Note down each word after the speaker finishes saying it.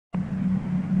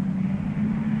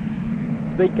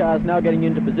Speedcar is now getting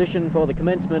into position for the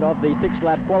commencement of the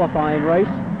 6-lap qualifying race.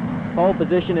 Pole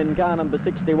position in car number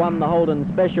 61, the Holden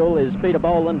Special, is Peter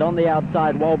Bowland. On the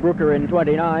outside, Brooker in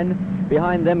 29.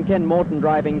 Behind them, Ken Morton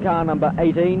driving car number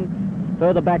 18.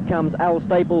 Further back comes Al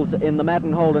Staples in the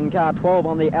Madden Holden car 12.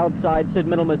 On the outside, Sid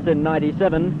Middlemass in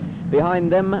 97.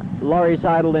 Behind them, Laurie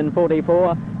Seidel in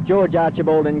 44. George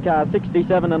Archibald in car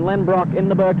 67 and Len Brock in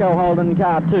the Burko Holden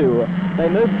car 2. They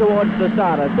move towards the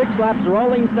starter. 6 laps,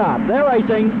 rolling start. They're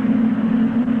racing.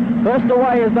 First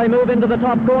away as they move into the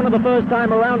top corner the first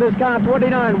time around is car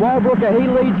 29, Brooker. He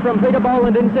leads from Peter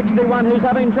Bowland in 61, who's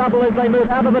having trouble as they move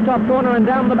out of the top corner and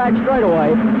down the back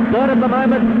straightaway. Third at the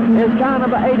moment is car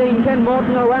number 18, Ken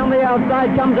Morton. Around the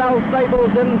outside comes Al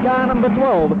Staples in car number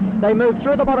 12. They move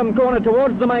through the bottom corner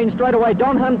towards the main straightaway.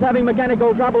 Don Hunt's having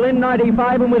mechanical trouble in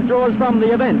 95 and withdraws from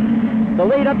the event. The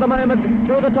lead at the moment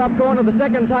through the top corner the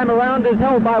second time around is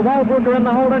held by Brooker in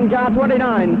the Holden car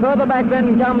 29. Further back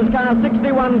then comes car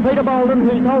 61, Peter Bowland,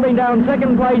 who's holding down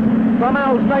second place from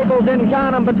Al Staples in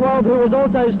car number 12, who has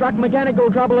also struck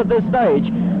mechanical trouble at this stage.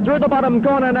 Through the bottom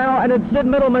corner now, and it's Sid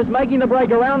Middlemass making the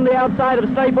break around the outside of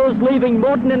Staples, leaving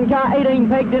Morton in car 18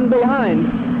 pegged in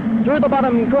behind. Through the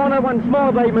bottom corner once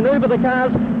more they manoeuvre the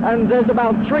cars, and there's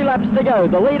about 3 laps to go.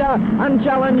 The leader,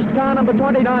 unchallenged, car number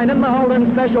 29 in the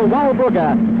Holden Special,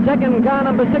 Brooker. Second, car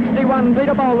number 61,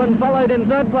 Peter Bowland, followed in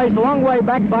third place a long way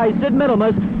back by Sid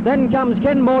Middlemass. Then comes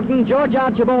Ken Morton, George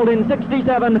Archibald in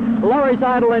 67, Laurie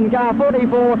Seidel in car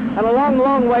 44, and a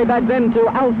long way back then to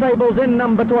Al Staples in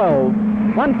number 12.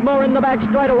 Once more in the back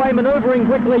straightaway, manoeuvring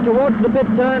quickly towards the pit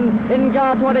turn in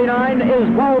car 29 is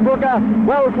Brooker,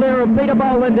 well clear of Peter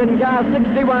Bowland in car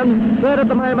 61. Third at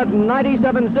the moment,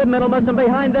 97, Sid Middlemass, and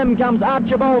behind them comes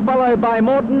Archibald, followed by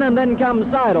Morton, and then comes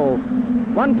Seidel.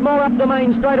 Once more up the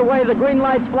main straightaway, the green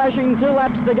lights flashing, 2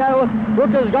 laps to go.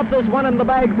 Brooker's got this one in the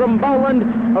bag from Bowland.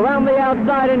 Around the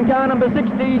outside in car number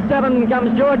 67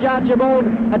 comes George Archibald,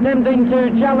 attempting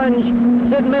to challenge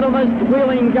Sid Middlemass,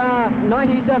 wheeling car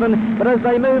 97. But as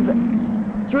they move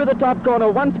through the top corner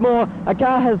once more, a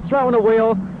car has thrown a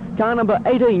wheel. Car number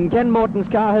 18, Ken Morton's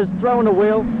car, has thrown a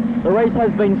wheel. The race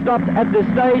has been stopped at this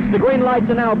stage. The green lights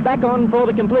are now back on for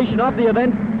the completion of the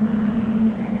event.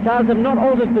 Cars have not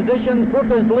altered positions.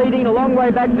 Brooker's leading a long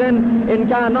way back then in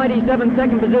car 97,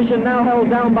 second position, now held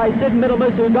down by Sid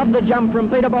Middlemass, who got the jump from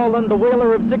Peter Bowland, the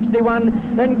wheeler of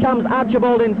 61. Then comes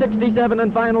Archibald in 67,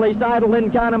 and finally Seidel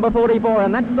in car number 44,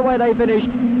 and that's the way they finish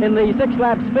in the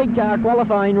 6-lap Speedcar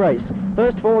qualifying race.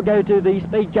 First 4 go to the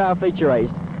Speedcar feature race.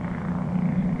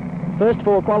 First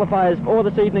 4 qualifiers for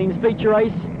this evening's feature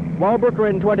race: Brooker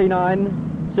in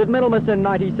 29, Sid Middlemass in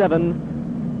 97,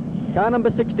 car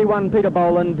number 61, Peter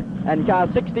Bowland, and car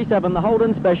 67, the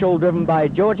Holden Special, driven by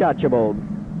George Archibald.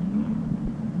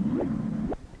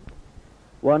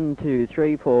 1, 2,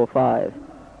 3, 4, 5.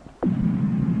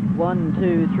 1,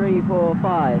 2, 3, 4,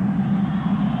 5.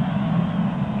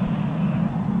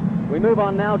 We move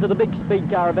on now to the big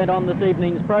Speedcar event on this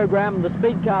evening's program, the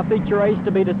Speedcar feature race,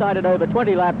 to be decided over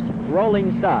 20 laps,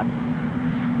 rolling start.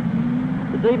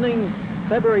 This evening,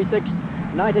 February 6th,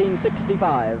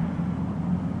 1965.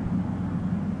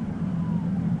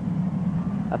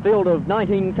 A field of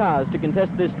 19 cars to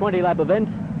contest this 20-lap event.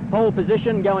 Pole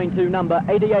position going to number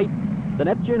 88, the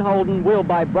Neptune Holden, wheeled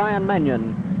by Brian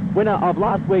Mannion, winner of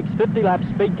last week's 50-lap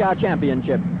Speedcar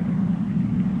Championship.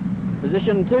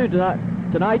 Position 2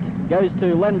 tonight goes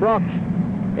to Len Brock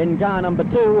in car number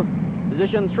 2.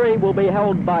 Position 3 will be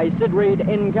held by Sid Reed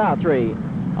in car 3.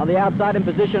 On the outside in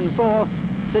position 4,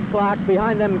 Sid Clarke.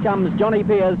 Behind them comes Johnny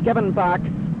Piers, Kevin Park,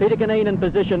 Peter Cunneen in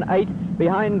position 8.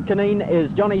 Behind Cunneen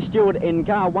is Johnny Stewart in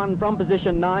car 1 from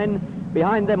position 9.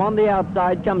 Behind them on the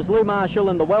outside comes Lou Marshall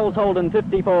in the Wells Holden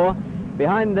 54.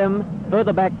 Behind them,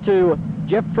 further back to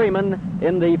Jeff Freeman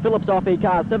in the Phillips Offie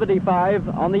car 75.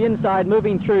 On the inside,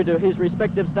 moving through to his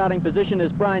respective starting position,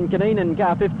 is Brian Cunneen in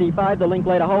car 55, the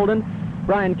Linklater Holden.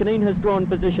 Brian Cunneen has drawn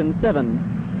position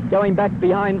 7. Going back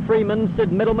behind Freeman,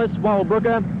 Sid Middlemass,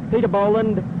 Brooker, Peter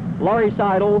Bowland, Laurie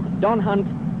Seidel, Don Hunt,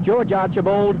 George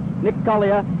Archibald, Nick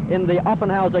Collier in the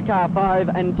Offenhauser car 5,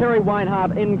 and Terry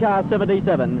Weinart in car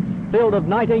 77. Field of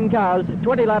 19 cars,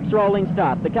 20 laps rolling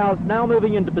start. The cars now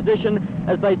moving into position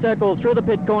as they circle through the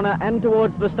pit corner and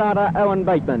towards the starter, Owen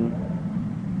Bateman.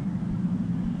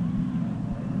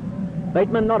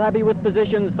 Bateman not happy with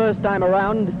positions first time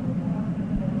around.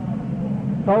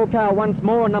 Pole car once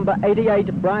more, number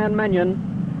 88, Brian Mannion.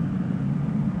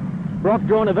 Brock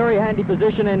drawn a very handy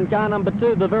position in car number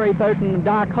 2, the very potent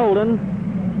Dark Holden.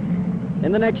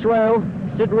 In the next row,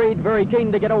 Sid Reed very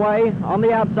keen to get away. On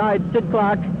the outside, Sid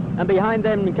Clarke, and behind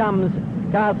them comes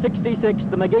car 66,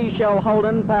 the McGee Shell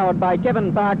Holden, powered by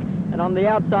Kevin Park. And on the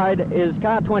outside is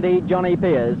car 20, Johnny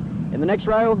Pears. In the next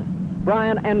row,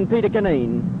 Brian and Peter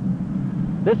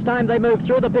Cunneen. This time they move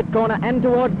through the pit corner and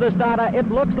towards the starter. It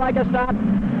looks like a start.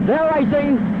 They're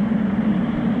racing.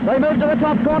 They move to the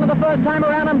top corner the first time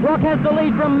around, and Brock has the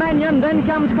lead from Mannion. Then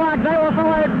comes Clarke. They were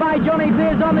followed by Johnny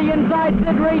Pears on the inside.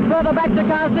 Sid Reed further back to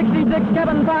car 66,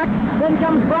 Kevin Park. Then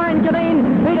comes Brian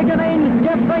Cunneen, Peter Cunneen,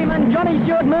 Jeff Freeman, Johnny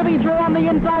Stewart moving through on the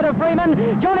inside of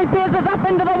Freeman. Johnny Pears is up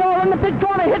into the wall in the pit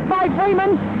corner, hit by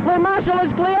Freeman. Blue Marshall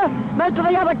is clear. Most of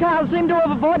the other cars seem to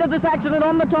have avoided this accident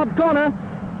on the top corner.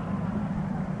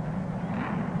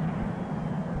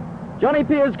 Johnny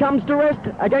Pears comes to rest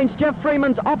against Jeff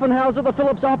Freeman's Offenhauser, the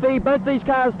Phillips Offie. Both these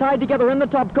cars tied together in the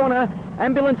top corner.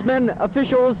 Ambulance men,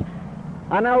 officials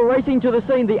are now racing to the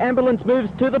scene. The ambulance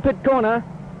moves to the pit corner.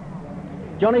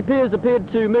 Johnny Pears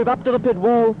appeared to move up to the pit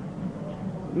wall,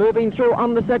 moving through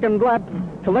on the second lap,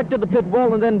 collected the pit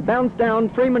wall and then bounced down.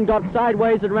 Freeman got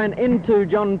sideways and ran into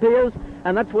John Pears,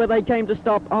 and that's where they came to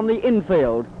stop on the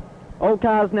infield. All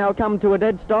cars now come to a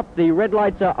dead stop. The red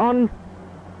lights are on,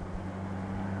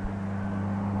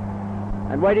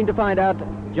 and waiting to find out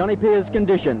Johnny Pears'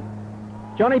 condition.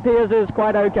 Johnny Pears is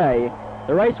quite okay.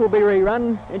 The race will be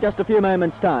rerun in just a few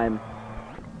moments' time.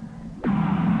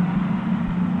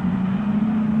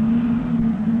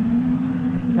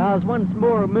 Cars once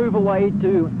more move away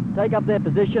to take up their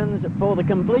positions for the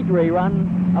complete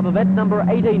rerun of event number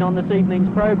 18 on this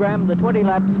evening's program, the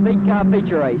 20-lap Speedcar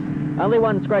feature race. Only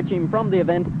one scratching from the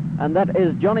event, and that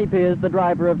is Johnny Pears, the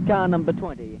driver of car number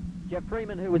 20. Jeff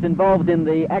Freeman, who was involved in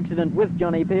the accident with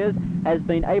Johnny Pears, has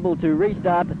been able to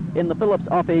restart in the Phillips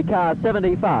Offie car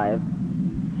 75.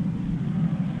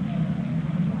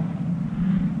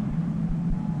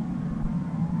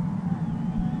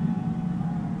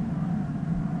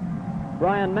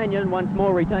 Brian Mannion once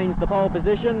more retains the pole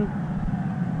position.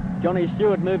 Johnny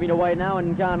Stewart moving away now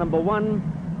in car number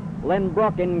 1. Len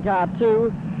Brock in car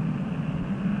 2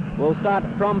 will start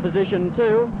from position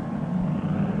 2.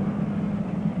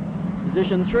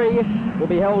 Position 3 will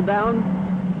be held down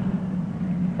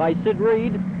by Sid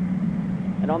Reed,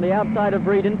 and on the outside of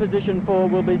Reed in position 4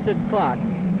 will be Sid Clarke.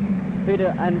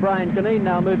 Peter and Brian Cunneen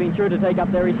now moving through to take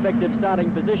up their respective starting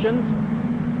positions,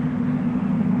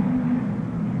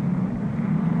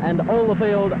 and all the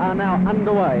field are now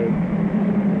underway.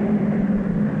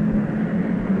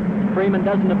 Freeman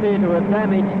doesn't appear to have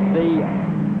damaged the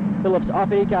Phillips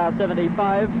Offie car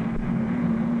 75.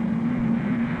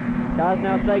 Cars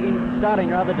now starting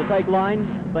to take line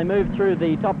as they move through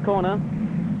the top corner.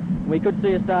 We could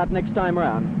see a start next time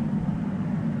round.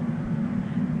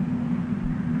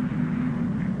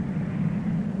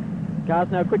 Cars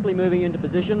now quickly moving into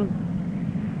position.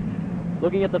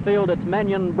 Looking at the field, it's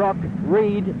Mannion, Brock,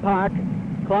 Reed, Park,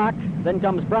 Clarke. Then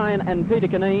comes Brian and Peter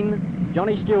Cunneen,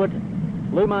 Johnny Stewart,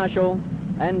 Lou Marshall,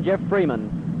 and Jeff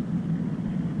Freeman,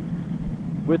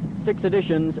 with 6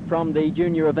 additions from the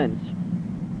junior events.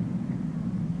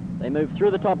 They move through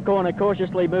the top corner,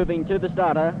 cautiously moving to the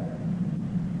starter.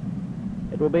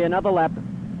 It will be another lap.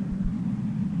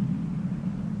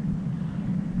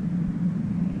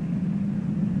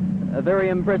 A very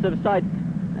impressive sight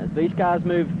as these cars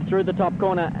move through the top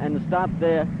corner and start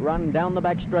their run down the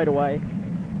back straightaway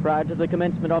prior to the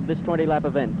commencement of this 20-lap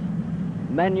event.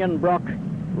 Mannion, Brock,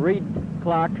 Reed,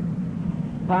 Clarke,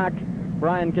 Park,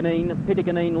 Brian Cunneen, Peter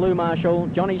Cunneen, Lou Marshall,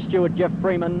 Johnny Stewart, Jeff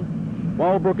Freeman,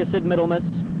 Brooker, Sid Middlemass,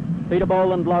 Peter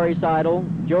Bowland, Laurie Seidel,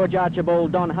 George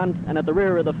Archibald, Don Hunt, and at the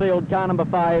rear of the field, car number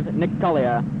 5, Nick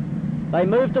Collier. They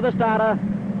move to the starter.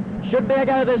 Should be a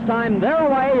go this time. They're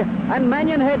away, and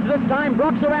Mannion heads this time.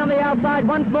 Brock's around the outside.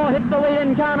 Once more hits the lead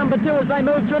in car number 2 as they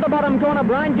move through the bottom corner.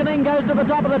 Brian Cunneen goes to the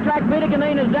top of the track. Peter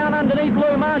Cunneen is down underneath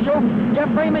Lou Marshall.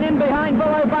 Jeff Freeman in behind,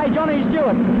 followed by Johnny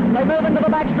Stewart. They move into the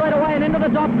back straight away and into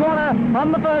the top corner on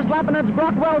the first lap, and it's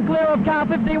Brock well clear of car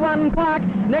 51, Clarke.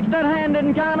 Next at hand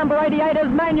in car number 88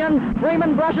 is Mannion.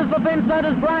 Freeman brushes the fence, so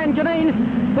does Brian Cunneen.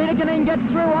 Peter Cunneen gets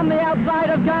through on the outside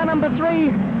of car number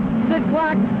 3, Sid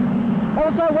Clarke.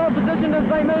 Also well positioned as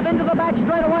they move into the back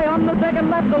straight away on the second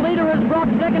lap. The leader is Brock,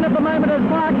 second at the moment is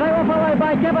Clarke. They were followed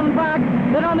by Kevin Park.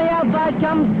 Then on the outside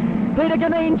comes Peter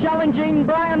Cunneen challenging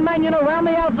Brian Mannion around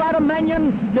the outside of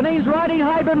Mannion. Cunneen's riding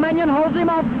high, but Mannion holds him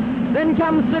off. Then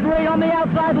comes Sid Reed on the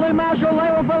outside, Lou Marshall.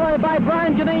 They were followed by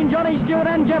Brian Cunneen, Johnny Stewart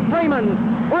and Jeff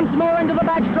Freeman. Once more into the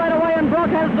back straight away, and Brock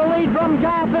has the lead from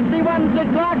car 51,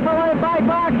 Sid Clarke, followed by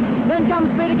Park. Then comes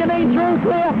Peter Cunneen through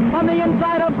clear on the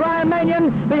inside of Brian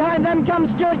Mannion. Behind them comes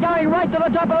Stewart going right to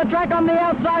the top of the track on the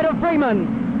outside of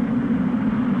Freeman.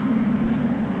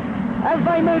 As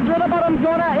they move through the bottom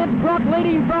corner, it's Brock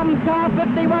leading from car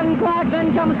 51, Clarke,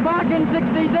 then comes Park in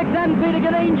 66, and Peter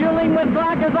Cunneen dueling with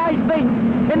Clarke as they speak.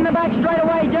 In the back straight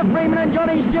away, Jeff Freeman and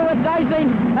Johnny Stewart dicing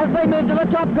as they move to the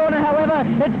top corner. However,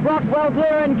 it's Brock well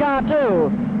clear in car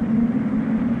 2.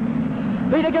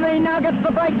 Peter Cunneen now gets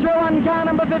the breakthrough on car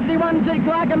number 51, Sid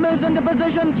Clarke, and moves into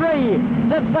position 3.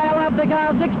 Sets sail after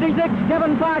car 66,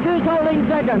 Kevin Park, who's holding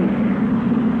second.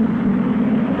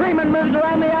 Freeman moves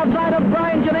around the outside of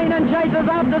Brian Cunneen and chases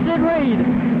after Sid Reed.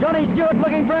 Johnny Stewart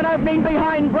looking for an opening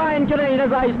behind Brian Cunneen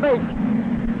as I speak.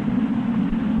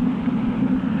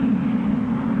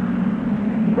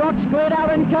 Brock's cleared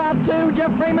out in car 2.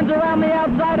 Jeff Freeman's around the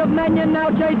outside of Mannion, now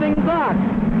chasing Clarke.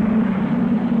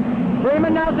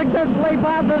 Freeman now successfully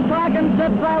passes Clarke and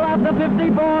sets sail after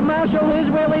 54. Marshall,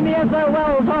 who's wheeling the SO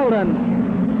Wells Holden.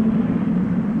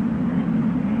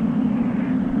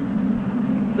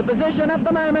 The position at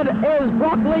the moment is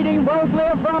Brock leading well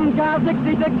clear from car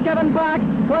 66, Kevin Park.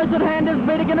 Close at hand is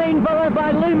Peter Cunneen, followed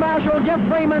by Lou Marshall, Jeff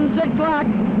Freeman, Sid Clarke.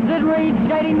 Sid Reed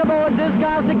skating the boards is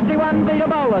car 61, Peter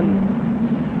Bowland.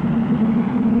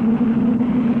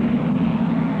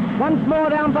 Once more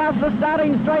down past the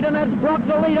starting straight, and it's Brock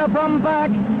the leader from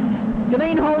Park.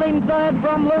 Cunneen holding third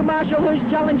from Lou Marshall, who's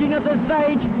challenging at this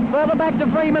stage. Further back to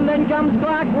Freeman, then comes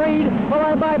Clarke, Reed,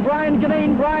 followed by Brian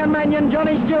Cunneen, Brian Mannion,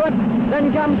 Johnny Stewart.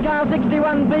 Then comes car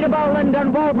 61, Peter Bowland,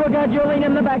 and Brooker dueling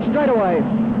in the back straight away.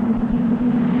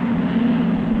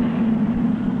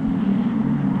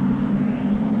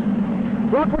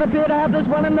 Brock would appear to have this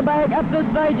one in the bag at this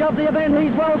stage of the event.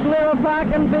 He's well clear of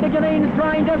Park, and Peter Cunneen's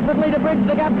trying desperately to bridge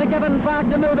the gap to Kevin Park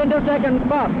to move into second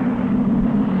spot.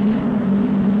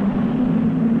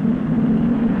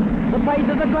 The pace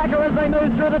is a cracker as they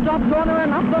move through the top corner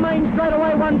and up the main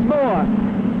straightaway once more.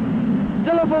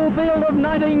 Still a full field of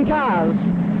 19 cars.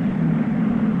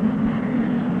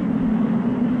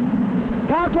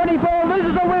 Car 24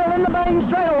 loses a wheel in the main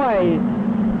straightaway.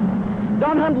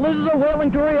 Don Hunt loses a wheel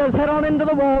and Colliers head on into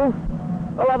the wall.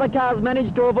 All other cars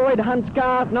manage to avoid Hunt's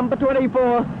car, number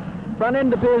 24. Front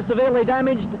end appears severely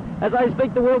damaged. As I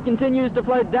speak, the wheel continues to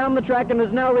float down the track and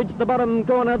has now reached the bottom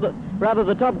corner,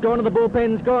 the top corner, the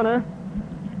bullpen's corner.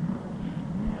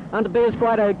 Hunt appears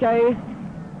quite okay.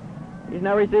 He's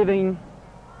now receiving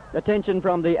attention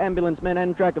from the ambulance men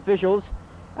and track officials.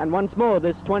 And once more,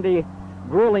 this 20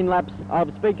 grueling laps of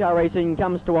Speedcar racing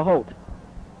comes to a halt.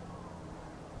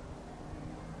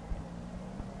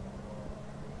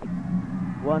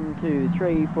 One, two,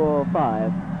 three, four,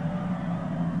 five.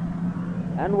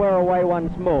 And we're away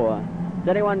once more. Does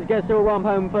anyone's guess who'll romp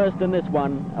home first in this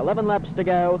one? 11 laps to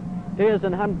go. Pearce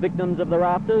and Hunt, victims of the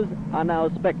rafters, are now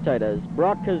spectators.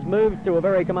 Brock has moved to a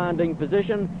very commanding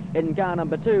position in car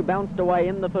number 2, bounced away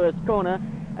in the first corner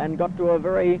and got to a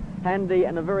very handy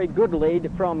and a very good lead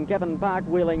from Kevin Park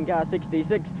wheeling car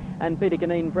 66 and Peter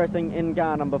Cunneen pressing in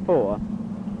car number 4.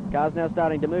 Cars now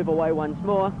starting to move away once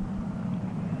more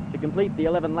to complete the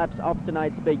 11 laps of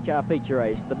tonight's Speedcar feature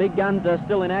race. The big guns are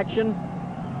still in action.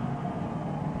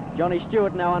 Johnny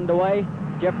Stewart now underway.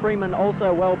 Jeff Freeman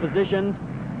also well positioned.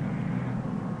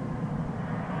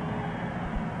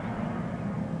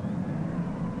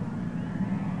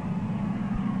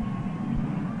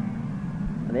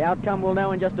 And the outcome we'll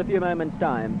know in just a few moments'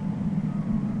 time.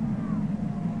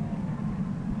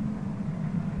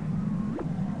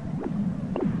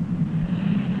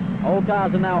 All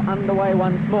cars are now underway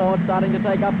once more, starting to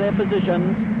take up their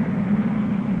positions.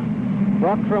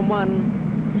 Brock from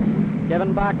 1,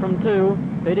 Kevin Park from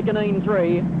 2, Peter Cunneen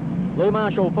 3, Lou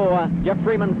Marshall 4, Jeff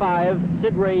Freeman 5,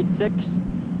 Sid Reed 6,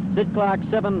 Sid Clarke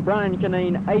 7, Brian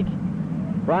Cunneen 8,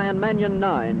 Brian Mannion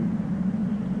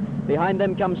 9. Behind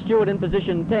them comes Stewart in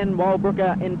position 10,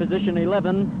 Brooker in position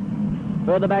 11.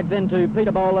 Further back then to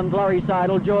Peter Bowland, Laurie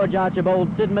Seidel, George Archibald,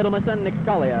 Sid Middlemass and Nick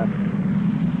Collier.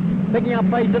 Picking up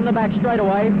pace in the back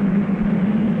straightaway.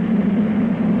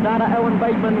 Starter Owen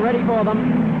Bateman ready for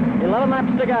them. 11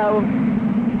 laps to go.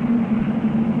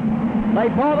 They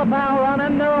pour the power on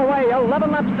and they're away.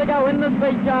 11 laps to go in the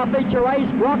Speedcar feature race.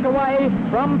 Brock away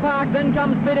from Park, then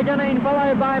comes Peter Cunneen,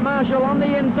 followed by Marshall on the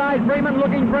inside. Freeman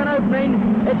looking for an opening.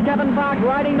 It's Kevin Park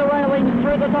riding the railings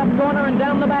through the top corner and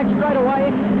down the back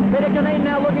straightaway. Peter Cunneen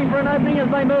now looking for an opening as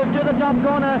they move to the top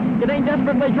corner. Cunneen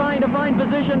desperately trying to find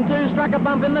position 2. Struck a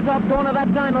bump in the top corner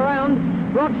that time around.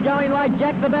 Brock's going like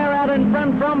Jack the Bear out in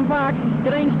front from Park.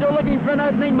 Cunneen still looking for an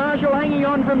opening. Marshall hanging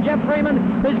on from Jeff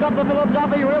Freeman, who's got the Phillips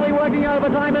Offie, really working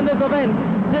overtime in this event.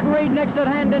 Sid Reed next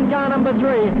at hand in car number 3.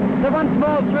 They're once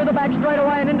more through the back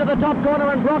straightaway and into the top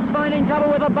corner, and Brock's finding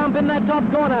trouble with a bump in that top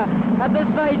corner. At this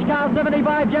stage, car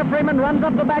 75, Jeff Freeman runs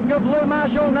up the back of Lou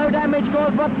Marshall. No damage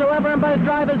caused whatsoever, and both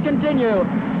drivers continue.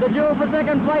 The duel for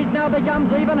second place now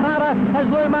becomes even harder as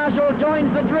Lou Marshall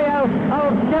joins the trio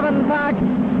of Kevin Park,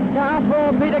 car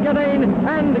 4 Peter Cunneen,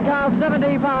 and car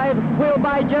 75 wheeled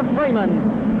by Jeff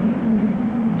Freeman.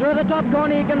 Through the top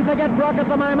corner, you can forget Brock at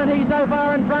the moment. He's so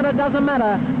far in front, it doesn't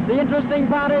matter. The interesting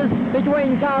part is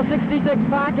between car 66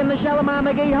 Park and the Shalimar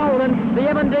McGee Holden. The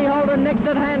M&D Holden next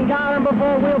at hand, car number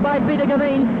 4 wheeled by Peter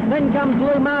Cunneen. Then comes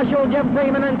Lou Marshall, Jeff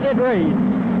Freeman and Sid Reed.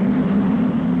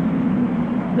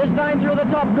 This time through the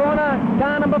top corner,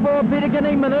 car number 4 Peter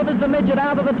Cunneen manoeuvres the Midget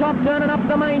out of the top turn and up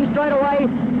the main straight away.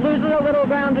 Loses a little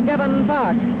ground to Kevin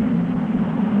Park.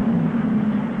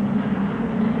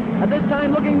 At this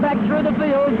time, looking back through the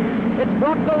field, it's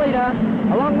Brock the leader.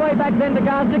 A long way back then to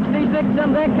car 66,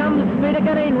 and there comes Peter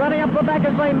Cunneen running up the back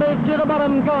as they move to the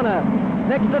bottom corner.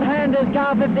 Next at hand is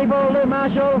car 54, Lou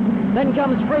Marshall. Then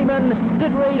comes Freeman,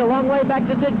 Sid Reed, a long way back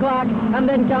to Sid Clarke, and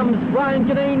then comes Brian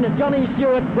Cunneen, Johnny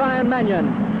Stewart, Brian Mannion.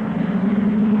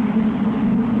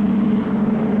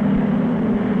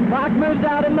 Clarke moves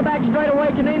out in the back straight away.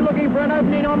 Cunneen looking for an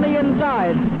opening on the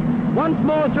inside. Once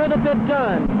more through the fifth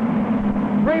turn.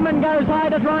 Freeman goes high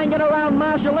to try and get around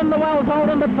Marshall in the Wells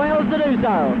Holden, but fails to do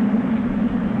so.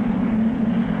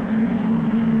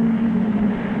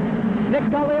 Nick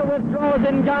Collier withdraws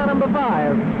in car number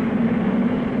 5.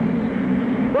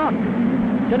 Brock,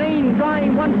 Cunneen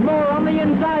trying once more on the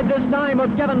inside this time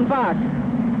of Kevin Park.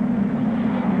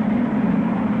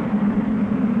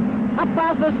 Up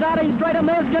past the starting straight, and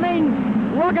there's Cunneen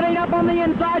rocketing up on the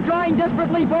inside, trying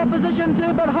desperately for position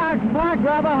 2, but Clarke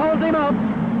rather holds him up.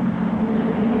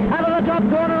 Out of the top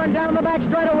corner and down the back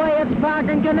straight away, it's Park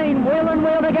and Cunneen, wheel and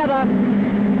wheel together.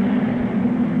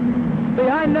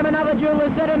 Behind them, another duel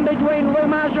is set in between Lou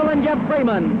Marshall and Jeff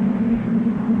Freeman.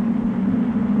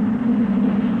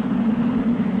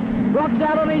 Brock's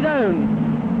out on his own.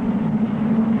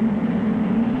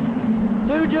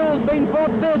 Two duels being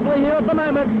fought fiercely here at the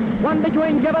moment. One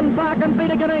between Kevin Park and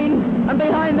Peter Cunneen, and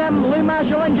behind them, Lou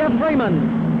Marshall and Jeff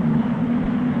Freeman.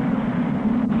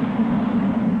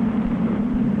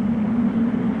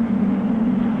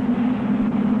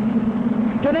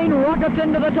 Cunneen rockets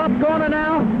into the top corner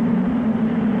now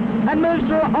and moves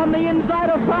through on the inside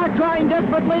of Park, trying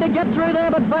desperately to get through there,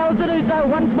 but fails to do so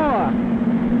once more.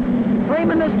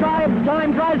 Freeman this time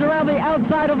tries around the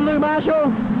outside of Lou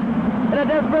Marshall in a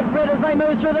desperate bid as they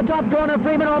move through the top corner.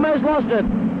 Freeman almost lost it.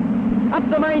 Up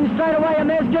the main straight away, and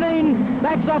there's Cunneen.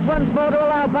 Backs off once more to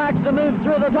allow Park to move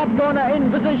through the top corner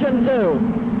in position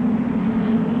 2.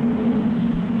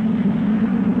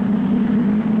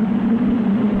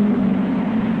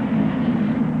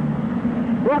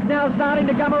 Brock now starting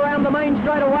to come around the main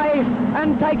straight away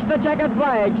and takes the checkered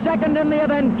flag. Second in the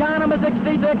event, car number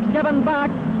 66, Kevin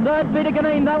Park. Third, Peter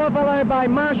Cunneen. They were followed by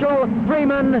Marshall,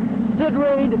 Freeman, Sid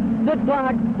Reed, Sid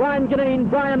Clarke, Brian Cunneen,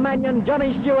 Brian Mannion,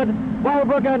 Johnny Stewart, while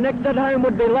Brooker. Next at home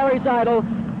would be Larry Seidel.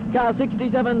 Car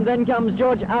 67, then comes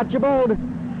George Archibald.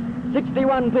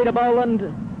 61, Peter Bowland.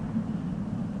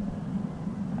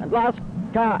 And last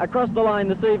car across the line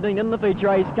this evening in the feature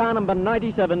race, car number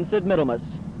 97, Sid Middlemass.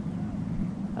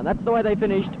 And that's the way they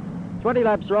finished. 20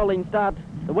 laps rolling start.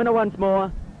 The winner once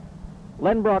more,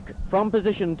 Len Brock from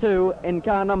position 2 in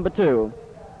car number 2.